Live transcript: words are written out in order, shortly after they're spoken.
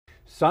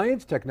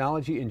Science,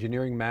 technology,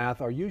 engineering,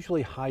 math are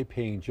usually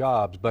high-paying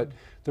jobs, but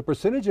the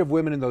percentage of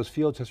women in those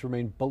fields has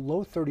remained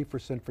below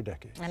 30% for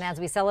decades. And as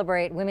we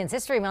celebrate Women's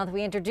History Month,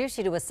 we introduce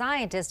you to a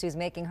scientist who's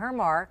making her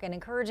mark and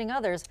encouraging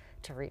others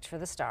to reach for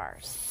the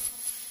stars.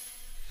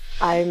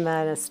 I'm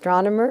an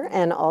astronomer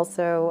and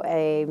also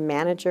a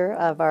manager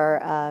of our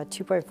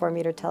 2.4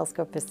 meter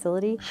telescope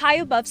facility. High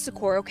above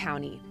Socorro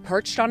County,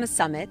 perched on a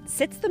summit,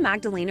 sits the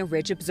Magdalena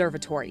Ridge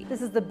Observatory.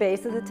 This is the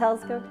base of the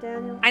telescope,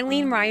 Daniel.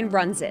 Eileen Ryan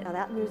runs it. Now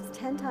that moves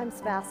 10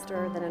 times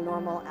faster than a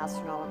normal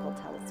astronomical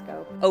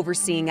telescope.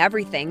 Overseeing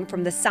everything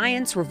from the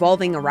science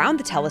revolving around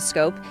the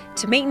telescope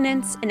to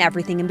maintenance and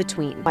everything in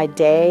between. My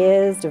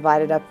day is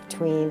divided up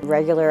between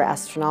regular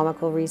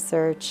astronomical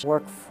research,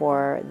 work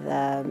for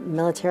the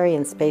military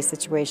and space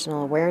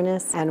situational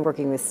awareness, and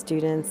working with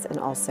students, and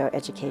also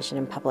education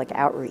and public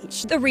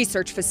outreach. The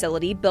research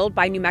facility, built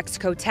by New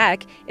Mexico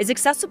Tech, is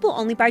accessible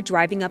only by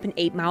driving up an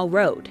 8-mile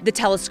road. The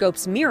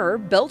telescope's mirror,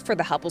 built for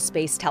the Hubble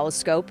Space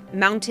Telescope,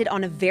 mounted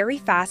on a very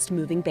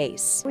fast-moving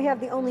base. We have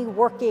the only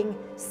working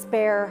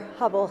spare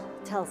Hubble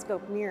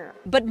telescope mirror.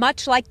 But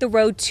much like the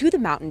road to the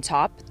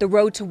mountaintop, the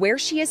road to where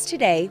she is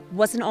today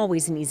wasn't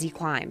always an easy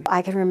climb.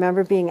 I can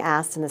remember being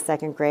asked in the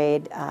second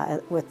grade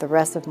with the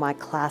rest of my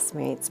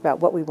classmates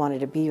about what we wanted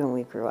to be when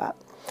we grew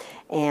up.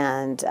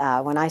 And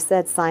when I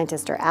said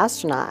scientist or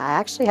astronaut, I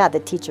actually had the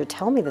teacher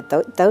tell me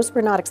that those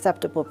were not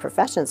acceptable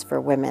professions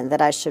for women,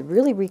 that I should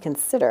really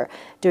reconsider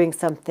doing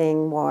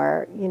something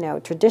more,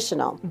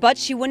 traditional. But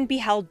she wouldn't be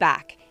held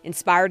back.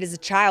 Inspired as a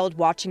child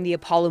watching the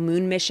Apollo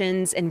moon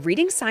missions and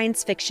reading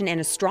science fiction and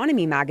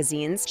astronomy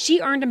magazines, she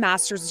earned a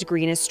master's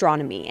degree in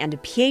astronomy and a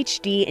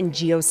PhD in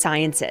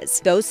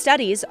geosciences. Those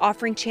studies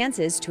offering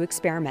chances to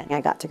experiment. I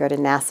got to go to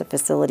NASA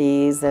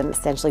facilities and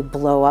essentially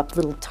blow up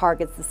little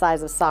targets the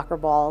size of soccer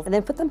balls and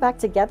then put them back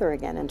together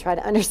again and try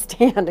to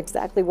understand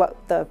exactly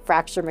what the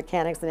fracture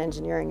mechanics and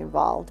engineering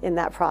involved in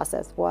that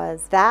process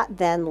was. That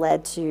then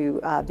led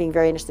to being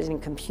very interested in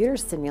computer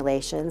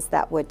simulations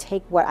that would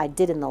take what I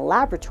did in the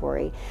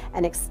laboratory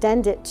and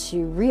extend it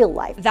to real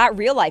life. That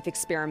real-life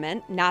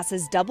experiment,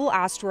 NASA's Double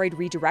Asteroid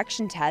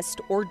Redirection Test,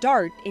 or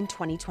DART, in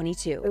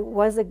 2022. It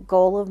was a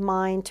goal of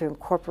mine to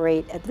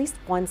incorporate at least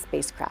one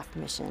spacecraft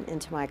mission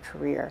into my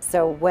career.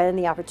 So when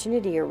the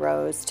opportunity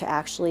arose to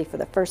actually, for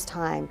the first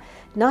time,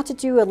 not to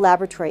do a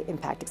laboratory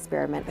impact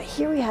experiment, but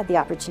here we had the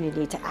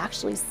opportunity to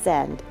actually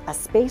send a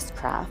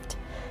spacecraft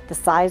the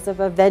size of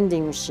a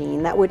vending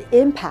machine that would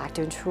impact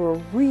into a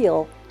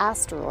real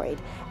asteroid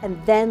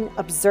and then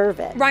observe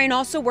it. Ryan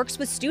also works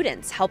with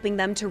students, helping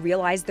them to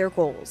realize their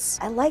goals.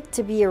 I like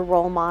to be a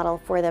role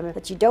model for them,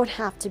 but you don't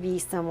have to be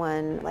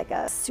someone like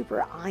a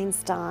super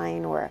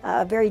Einstein or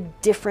a very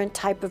different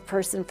type of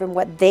person from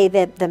what they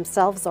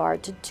themselves are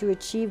to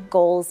achieve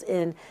goals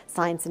in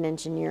science and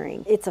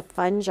engineering. It's a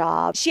fun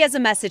job. She has a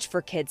message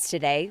for kids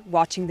today,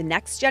 watching the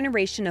next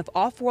generation of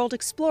off-world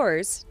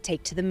explorers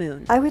take to the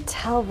moon. I would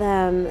tell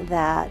them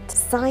that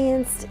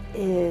science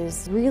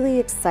is really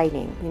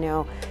exciting,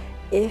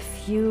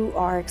 If you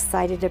are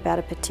excited about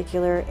a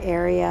particular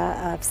area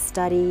of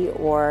study,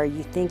 or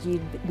you think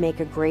you'd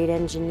make a great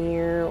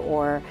engineer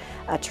or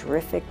a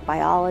terrific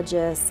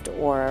biologist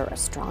or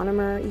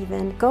astronomer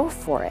even, go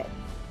for it.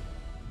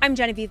 I'm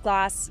Genevieve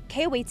Glass,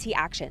 KOAT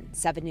Action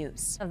 7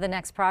 News. Of the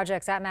next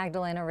projects at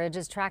Magdalena Ridge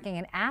is tracking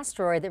an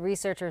asteroid that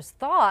researchers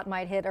thought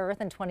might hit Earth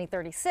in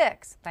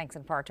 2036. Thanks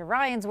in part to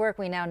Ryan's work,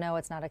 we now know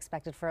it's not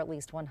expected for at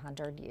least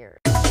 100 years.